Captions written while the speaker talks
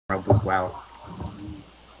as well.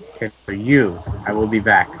 Okay, so I will be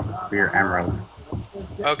back for your emerald.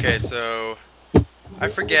 Okay, so I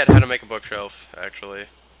forget how to make a bookshelf, actually.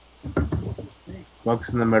 Books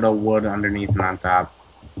in the middle, wood underneath and on top.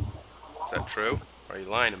 Is that true? Or are you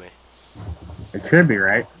lying to me? It should be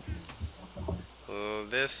right.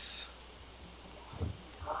 This...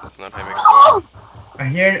 That's not how you make a book. I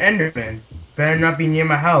hear an Enderman. Better not be near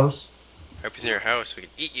my house. I hope he's near your house. We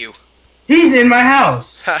can eat you. He's in my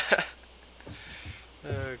house!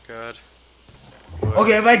 Oh, God.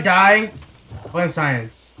 Okay, if I die, blame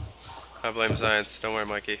science. I blame science. Don't worry,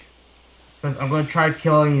 Mikey. Because I'm going to try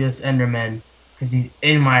killing this Enderman. Because he's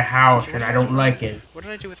in my house Okay, and I don't like it. what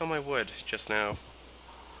did I do with all my wood just now?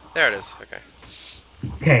 There it is. Okay.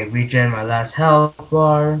 Okay, regen my last health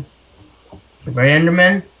bar. You ready,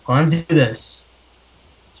 Enderman? Go on, do this.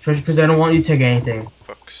 Especially because I don't want you to take anything.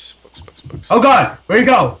 Books, books, books, books. Oh god! Where'd he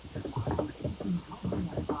go?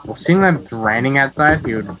 Well, seeing that it's raining outside,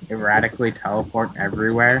 he would erratically teleport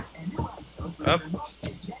everywhere. Up.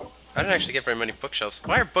 I didn't actually get very many bookshelves.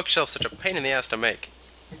 Why are bookshelves such a pain in the ass to make?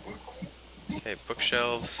 Okay,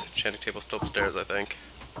 bookshelves. Enchanting table still upstairs, I think.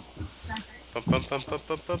 Bump, bump, bump, bump,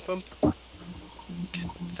 bump, bump, bump. Get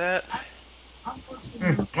that.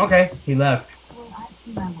 Okay, he left.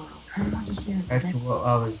 Back to what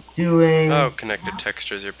I was doing. Oh, connected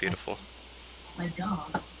textures, you're beautiful.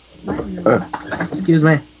 Excuse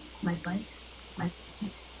me.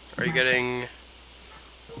 Are you getting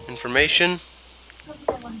information?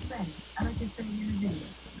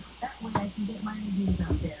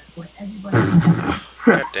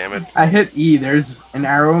 God damn it. I hit E. There's an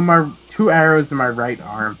arrow in my two arrows in my right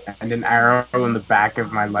arm and an arrow in the back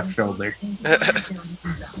of my left shoulder.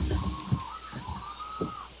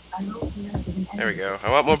 There we go.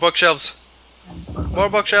 I want more bookshelves. More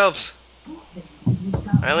bookshelves.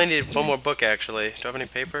 I only need one more book, actually. Do I have any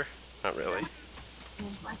paper? Not really.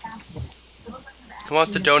 Who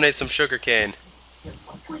wants to donate some sugar cane?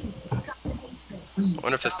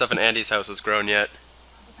 Wonder if the stuff in Andy's house has grown yet.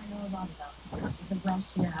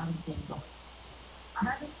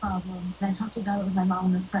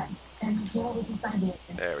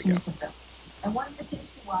 There we go.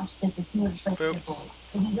 Boop.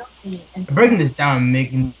 I'm breaking this down and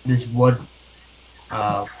making this wooden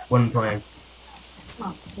planks.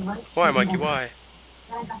 Why, Mikey? Why?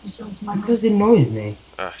 Because it annoys me.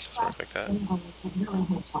 Ah, it doesn't work like that.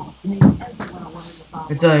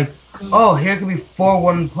 It's like, oh, here could be 4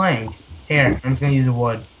 wooden planks. Here, I'm just gonna use a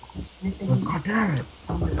wood. But god damn it.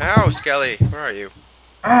 Ow, Skelly! Where are you?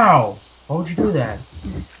 Ow! Why would you do that?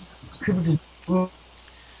 Creeper just blew.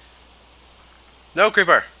 No,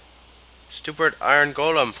 Creeper! Stupid iron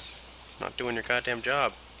golem. Not doing your goddamn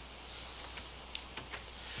job.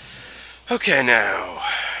 Okay, now.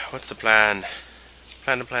 What's the plan?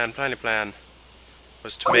 Plan.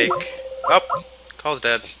 Was to make... Oh! Call's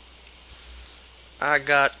dead. I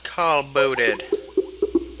got call booted.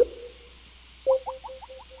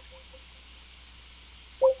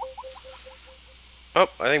 Oh,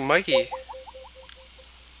 I think Mikey...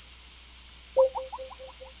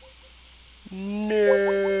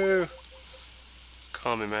 No!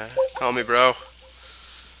 Call me, man. Call me, bro.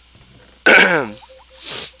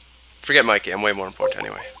 Forget Mikey, I'm way more important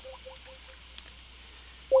anyway.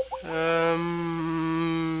 What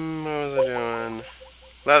was I doing?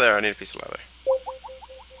 Leather, I need a piece of leather.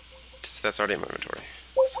 That's already in my inventory.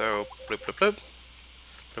 So, bloop, bloop, bloop.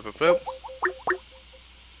 Bloop, bloop, bloop.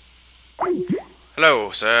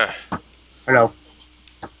 Hello, sir. Hello.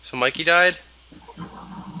 So Mikey died?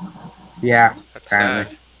 Yeah, That's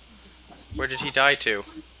apparently. sad. Where did he die to?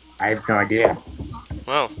 I have no idea.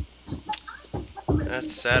 Well,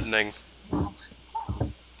 that's saddening.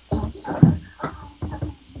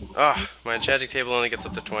 Ah, my enchanting table only gets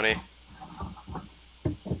up to 20.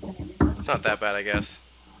 It's not that bad, I guess.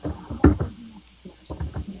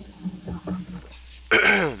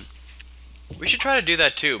 We should try to do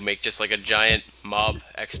that too. Make just like a giant mob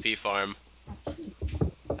XP farm.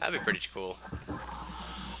 That'd be pretty cool.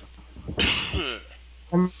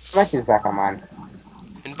 Mikey's back on mine.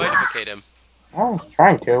 Invitificate him. I was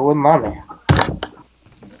trying to, it wouldn't let me.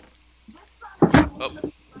 Oh.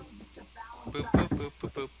 Boop, boop, boop,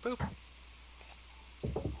 boop, boop, boop.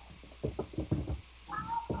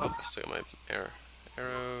 Oh, I still got my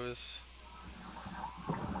arrows.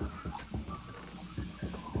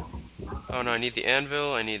 Oh no, I need the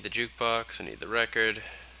anvil, I need the jukebox, I need the record.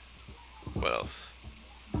 What else?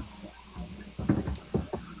 I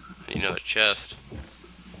need another chest.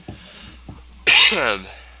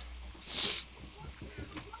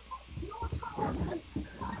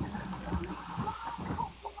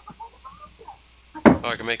 Oh,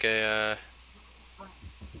 I can make a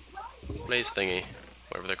blaze thingy,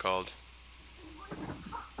 whatever they're called.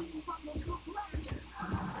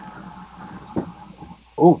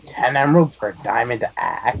 Ooh, 10 emeralds for a diamond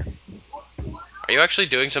axe. Are you actually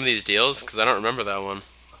doing some of these deals? Because I don't remember that one.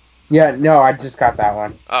 Yeah, no, I just got that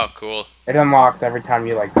one. Oh, cool. It unlocks every time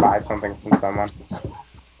you like buy something from someone.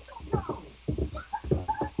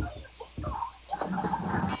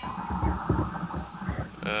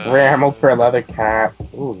 3 emeralds for a leather cap.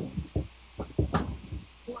 Ooh.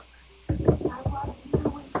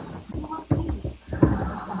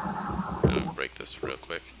 I'm gonna break this real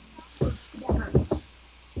quick.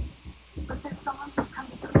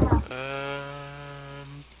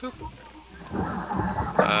 Boop.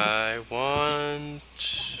 I want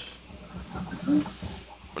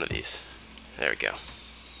one of these. There we go.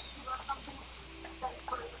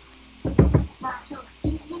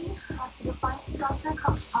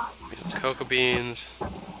 Some cocoa beans.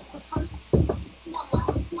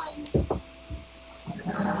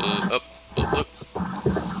 Up, up, up.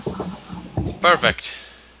 Perfect.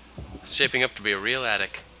 It's shaping up to be a real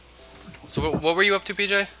attic. So what were you up to,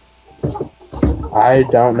 PJ? I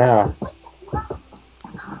don't know.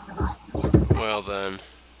 Well then.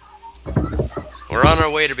 We're on our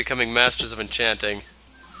way to becoming masters of enchanting.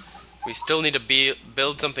 We still need to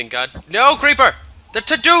build something No, Creeper! The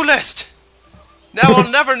to-do list! Now I'll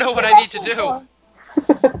never know what I need to do!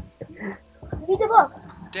 Read the book.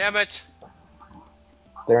 Damn it!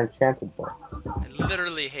 They're enchanted books. I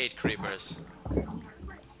literally hate creepers.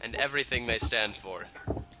 And everything they stand for.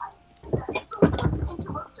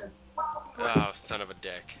 Oh, son of a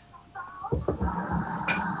dick.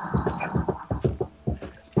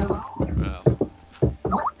 Well.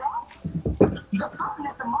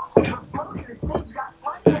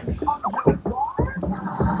 Fix.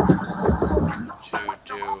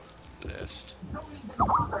 To-do list.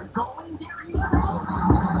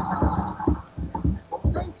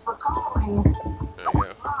 There we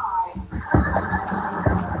go.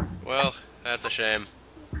 Well, that's a shame.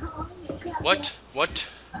 What?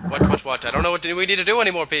 I don't know what we need to do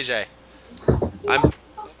anymore, PJ.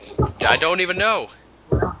 I don't even know.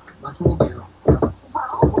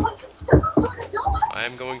 I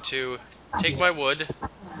am going to take my wood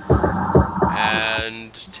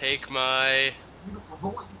and take my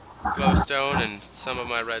glowstone and some of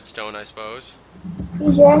my redstone, I suppose.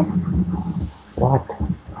 PJ, What?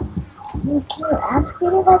 you can't ask me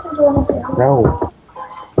if I can join a server. No.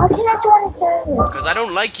 Why can't I join a server? Because I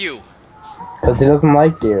don't like you. Because he doesn't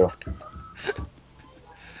like you.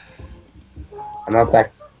 And that's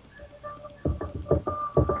like...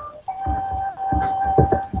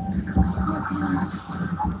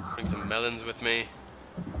 Bring some melons with me.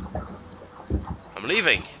 I'm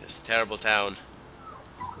leaving this terrible town.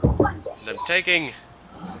 And I'm taking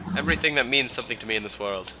everything that means something to me in this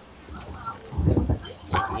world.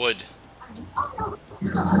 Like wood.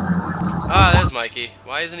 Ah, there's Mikey.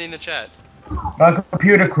 Why isn't he in the chat? My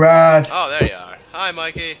computer crashed. Oh, there you are. Hi,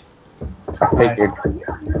 Mikey. I figured.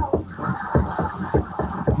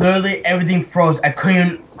 Literally everything froze. I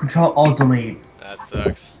couldn't control alt delete. That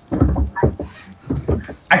sucks.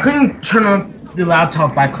 I couldn't turn on the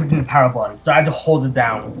laptop by clicking the power button, so I had to hold it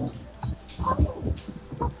down.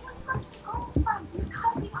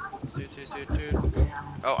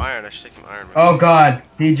 Oh, iron. I should take some iron. Oh god,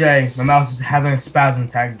 DJ, my mouse is having a spasm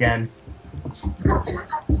attack again.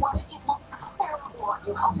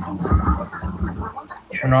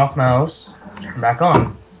 Turn off mouse, turn back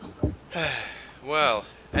on. Well,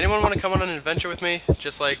 anyone want to come on an adventure with me?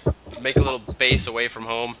 Just like make a little base away from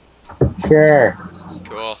home. Sure.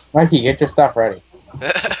 Cool. Mikey, get your stuff ready.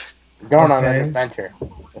 We're going on an Okay. adventure.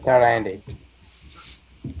 Without Andy.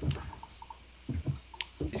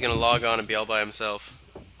 He's gonna log on and be all by himself.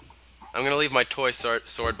 I'm gonna leave my toy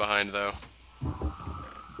sword behind though.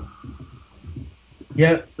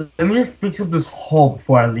 Yeah, let me just fix up this hole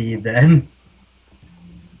before I leave then.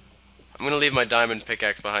 I'm gonna leave my diamond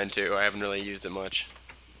pickaxe behind too. I haven't really used it much.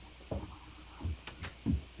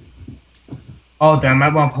 Oh damn, I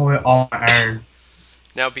might want to pull it all my iron.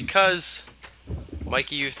 Now because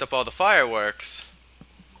Mikey used up all the fireworks,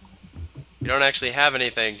 you don't actually have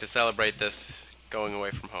anything to celebrate this going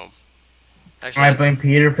away from home. Actually, I blame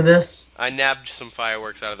Peter for this. I nabbed some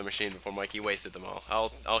fireworks out of the machine before Mikey wasted them all.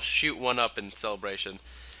 I'll shoot one up in celebration.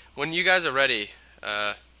 When you guys are ready,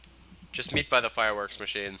 just meet by the fireworks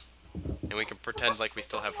machine, and we can pretend like we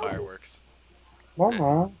still have fireworks.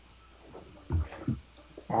 Well,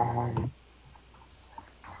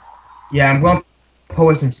 Yeah, I'm going to put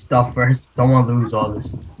away some stuff first. Don't want to lose all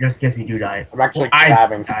this, just in case we do die. I'm actually Well, I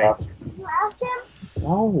grabbing died. stuff. You asked him?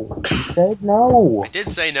 No, you said no. I did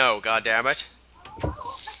say no, god damn it.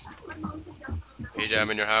 PJ, I'm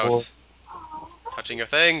in your house. Touching your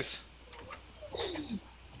things.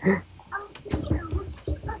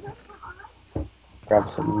 Grab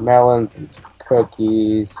some melons and some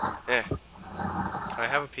cookies. Eh. I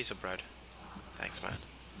have a piece of bread. Thanks, man.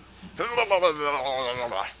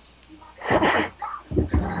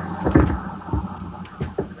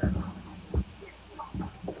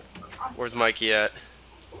 Where's Mikey at?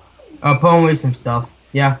 Pulling away some stuff.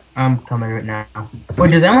 Yeah, I'm coming right now.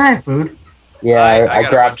 Wait, does Emma have food? Yeah, I I got a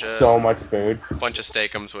grabbed bunch of- so much food. Bunch of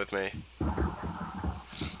steakums with me.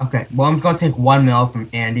 Okay, well, I'm just gonna take 1 mil from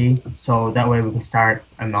Andy, so that way we can start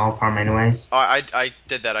a melon farm anyways. Oh, I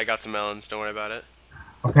did that. I got some melons. Don't worry about it.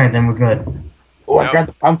 Okay, then we're good. Oh, I Yep. grabbed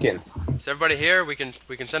the pumpkins. Is everybody here? We can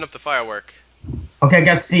send up the firework. Okay, I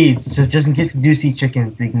got seeds, so just in case we do see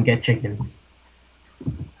chickens, we can get chickens.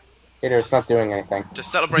 Peter, it's not doing anything. To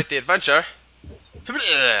celebrate the adventure.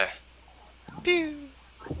 Pew.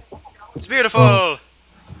 It's beautiful.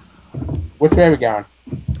 Which way are we going?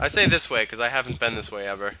 I say this way because I haven't been this way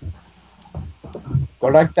ever. Go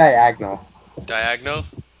like diagonal. Diagonal,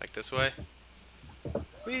 like this way.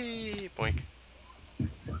 Whee! Boink.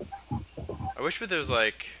 I wish there was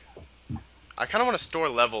like... I kind of want to store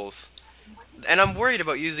levels. And I'm worried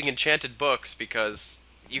about using enchanted books because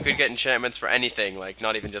you could get enchantments for anything, like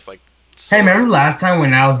not even just like Hey, remember swords. last time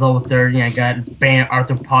when I was level 30 and I got banned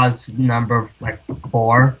arthropods number like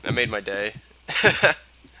 4? That made my day.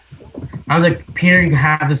 I was like, Peter, you can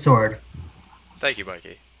have the sword. Thank you,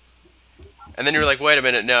 Mikey. And then you were like, wait a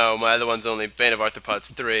minute, no, my other one's only Bane of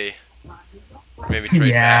Arthropods 3. Maybe trade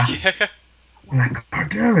Yeah. back. I'm like, God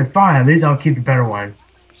damn it, fine, at least I'll keep the better one.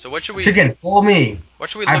 So what should we Chicken, follow me. what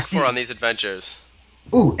should we I've look for seen- on these adventures?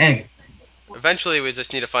 Ooh, egg. Eventually we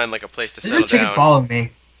just need to find like a place to There's settle a chicken down. following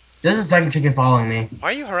me. There's a second chicken following me. Why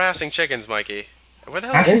are you harassing chickens, Mikey? Where the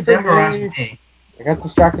hell Actually, Wait for they're harassing me. me. I got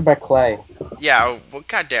distracted by clay. Yeah, well,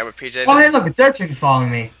 god damn it, PJ. Oh, hey, This, look, a third chicken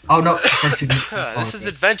following me. Oh, no, a third chicken following this is me.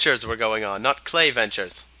 adventures we're going on, not clay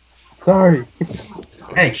ventures. Sorry. I'm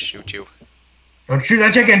Hey. gonna shoot you. Don't shoot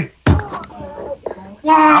that chicken.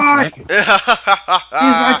 What? He's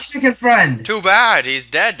my chicken friend. Too bad, he's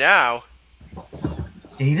dead now.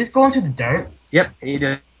 Did he just go into the dirt? Yep, he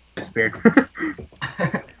disappeared.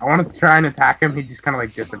 I wanted to try and attack him. He just kind of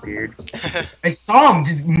like disappeared. I saw him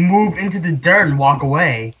just move into the dirt and walk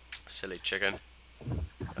away. Silly chicken.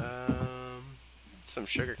 Some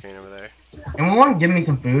sugar cane over there. And want to give me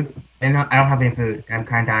some food? And I don't have any food. I'm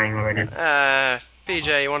kind of dying already.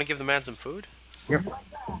 PJ, you want to give the man some food? Yep.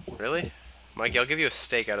 Really? Mikey, I'll give you a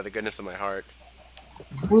steak out of the goodness of my heart.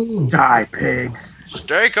 Ooh. Die, pigs.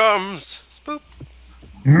 Steakums! Boop.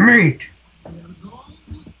 Meat.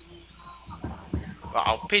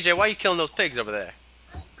 Oh, PJ, why are you killing those pigs over there?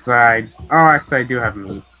 So actually, I do have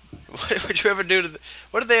meat. What would you ever do to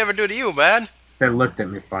what did they ever do to you, man? They looked at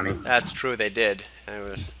me funny. That's true, they did. It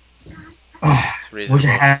was Oh, reasonable.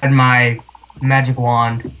 wish I had my magic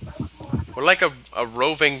wand. We're like a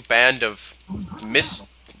roving band of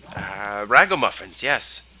ragamuffins,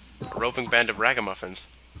 yes. A roving band of ragamuffins.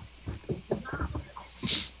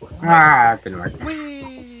 Ah, it didn't work.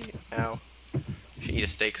 Whee! Ow. Should eat a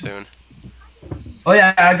steak soon. Oh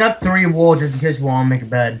yeah, I got 3 wool just in case we want to make a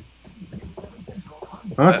bed.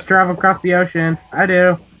 Let's travel across the ocean. I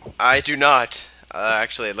do. I do not.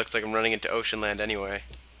 Actually, it looks like I'm running into ocean land anyway.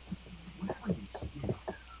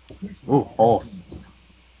 Ooh, hole.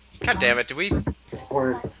 God damn it, do we...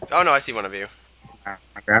 Oh no, I see one of you.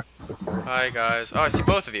 Okay. Hi, guys. Oh, I see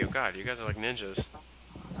both of you. God, you guys are like ninjas.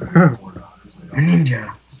 A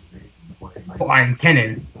ninja. Flying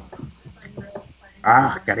cannon.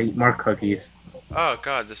 Gotta eat more cookies. Oh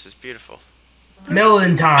god, this is beautiful.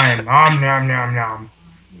 Melon time. Nom nom nom nom.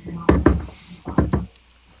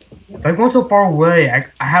 It's like going so far away.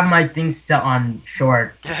 I have my things set on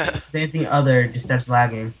short. If anything other just starts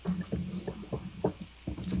lagging.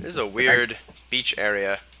 This is a weird beach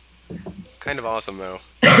area. Kind of awesome, though.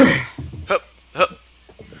 Hup, hup.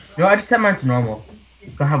 No, I just set mine to normal.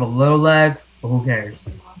 Gonna have a little lag, but who cares?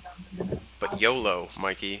 But YOLO,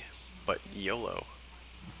 Mikey. But YOLO.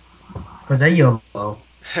 Cause I YOLO.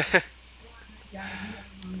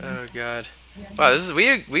 Oh god. Wow, this is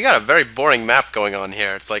we got a very boring map going on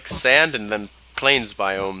here. It's like sand and then plains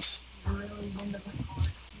biomes.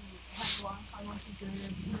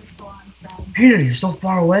 Peter, you're so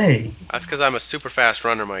far away. That's because I'm a super fast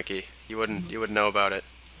runner, Mikey. You wouldn't know about it.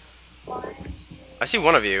 I see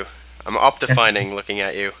one of you. I'm optifining looking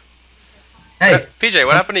at you. Hey, PJ,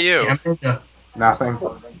 what happened to you? I'm ninja. Nothing.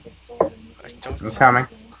 I don't I'm see- coming.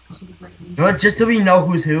 You know what? Just so we know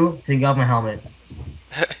who's who, take off my helmet.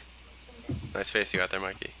 Nice face you got there,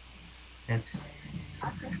 Mikey. Thanks.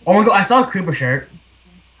 Oh my god, I saw a creeper shirt.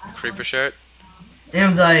 Creeper shirt. And it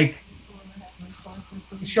was like,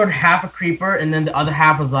 it showed half a creeper, and then the other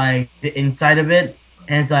half was like the inside of it,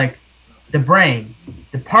 and it's like the brain,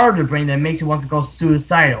 the part of the brain that makes you want to go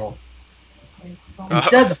suicidal.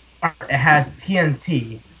 Instead of the part, it has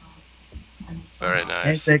TNT. Very And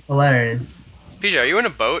nice. it's like hilarious. PJ, are you in a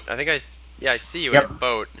boat? Yeah, I see you Yep. in a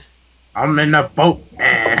boat. I'm in a boat.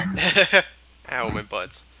 Eh. Ow, my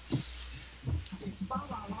butts.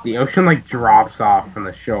 The ocean like drops off from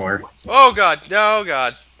the shore. Oh god, no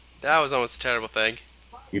god. That was almost a terrible thing.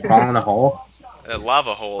 You fall in a hole. A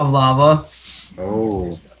lava Of hole. lava.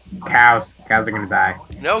 Oh, cows. Cows are gonna die.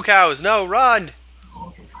 No cows, no, run!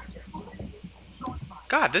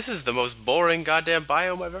 God, this is the most boring goddamn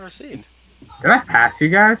biome I've ever seen. Did I pass you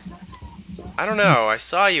guys? I don't know, I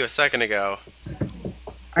saw you a second ago.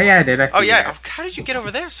 Oh yeah, I did. I see Oh you yeah, guys. how did you get over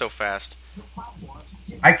there so fast?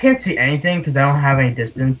 I can't see anything because I don't have any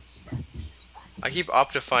distance. I keep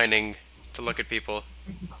Optifining to look at people.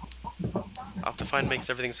 Optifine makes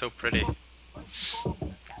everything so pretty. But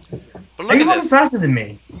Are look you at moving this. faster than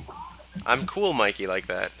me? I'm cool, Mikey, like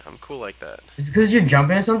that. I'm cool like that. Is it because you're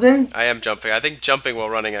jumping or something? I am jumping. I think jumping while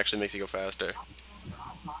running actually makes you go faster.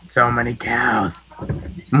 So many cows.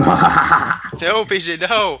 No, PJ,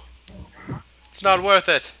 no! It's not worth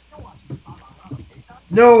it.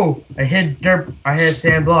 No! I hit dirt. I hit a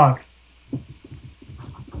sand block.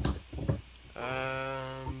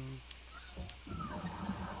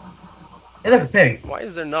 Hey, look, a pig. Why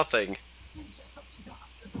is there nothing?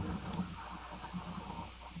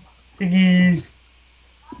 Piggies.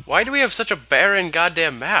 Why do we have such a barren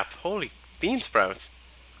goddamn map? Holy bean sprouts.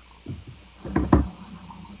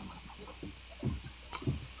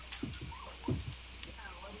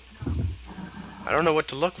 I don't know what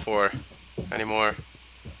to look for anymore.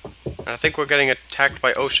 And I think we're getting attacked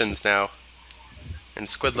by oceans now. And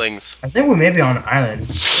squidlings. I think we may be on an island.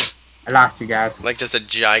 I lost you guys. Like just a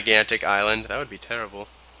gigantic island. That would be terrible.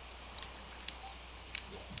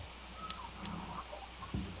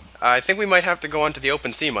 I think we might have to go onto the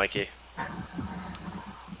open sea, Mikey.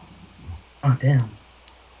 Oh, damn.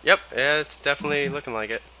 Yep, yeah, it's definitely looking like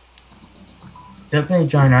it. It's definitely a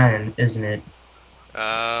giant island, isn't it? It's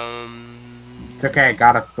okay. I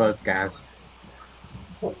got us boats, guys.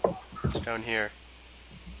 It's down here.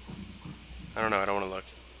 I don't know, I don't want to look.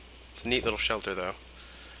 It's a neat little shelter, though.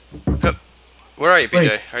 Hup. Where are you, PJ?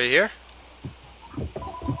 Wait. Are you here?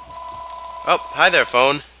 Oh, hi there,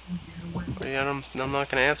 phone. I'm not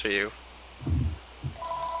gonna answer you.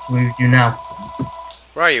 What do we do now?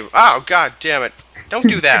 Where are you? Oh, god damn it. Don't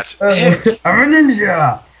do that. I'm a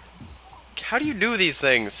ninja! How do you do these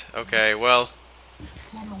things? Okay, well,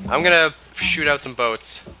 I'm gonna shoot out some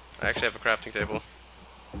boats. I actually have a crafting table.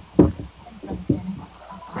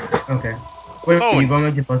 Okay. Wait, Phone. you going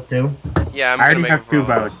with your bus too? Yeah, I'm I gonna already make have a two roll.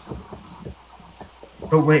 boats.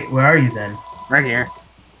 But wait, where are you then? Right here.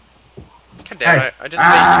 God damn it, I just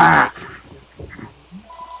made two boats.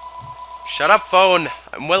 Shut up, phone!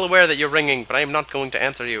 I'm well aware that you're ringing, but I am not going to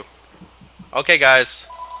answer you. Okay, guys.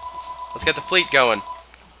 Let's get the fleet going.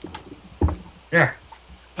 Yeah.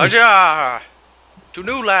 Aja! To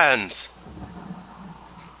new lands!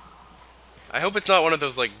 I hope it's not one of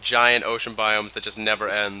those, like, giant ocean biomes that just never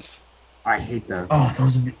ends. I hate those. Oh,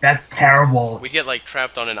 that's terrible. We'd get, like,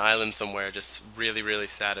 trapped on an island somewhere, just really, really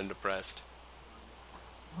sad and depressed.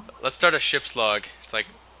 Let's start a ship's log. It's like,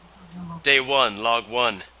 day 1, log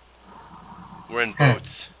 1. We're in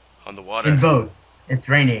boats on the water. In boats. It's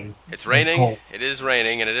raining. It's raining, cold. it is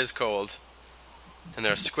raining, and it is cold. And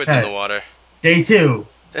there are squids in the Hey. water. Day 2.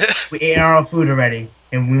 We ate our food already,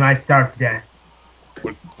 and we might starve to death.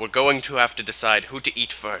 We're going to have to decide who to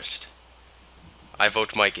eat first. I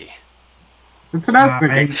vote Mikey. That's what I was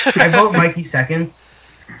thinking. I vote Mikey second.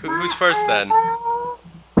 Who's first then?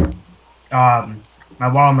 My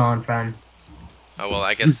watermelon friend. Oh well,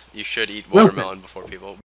 I guess you should eat Wilson. watermelon before people.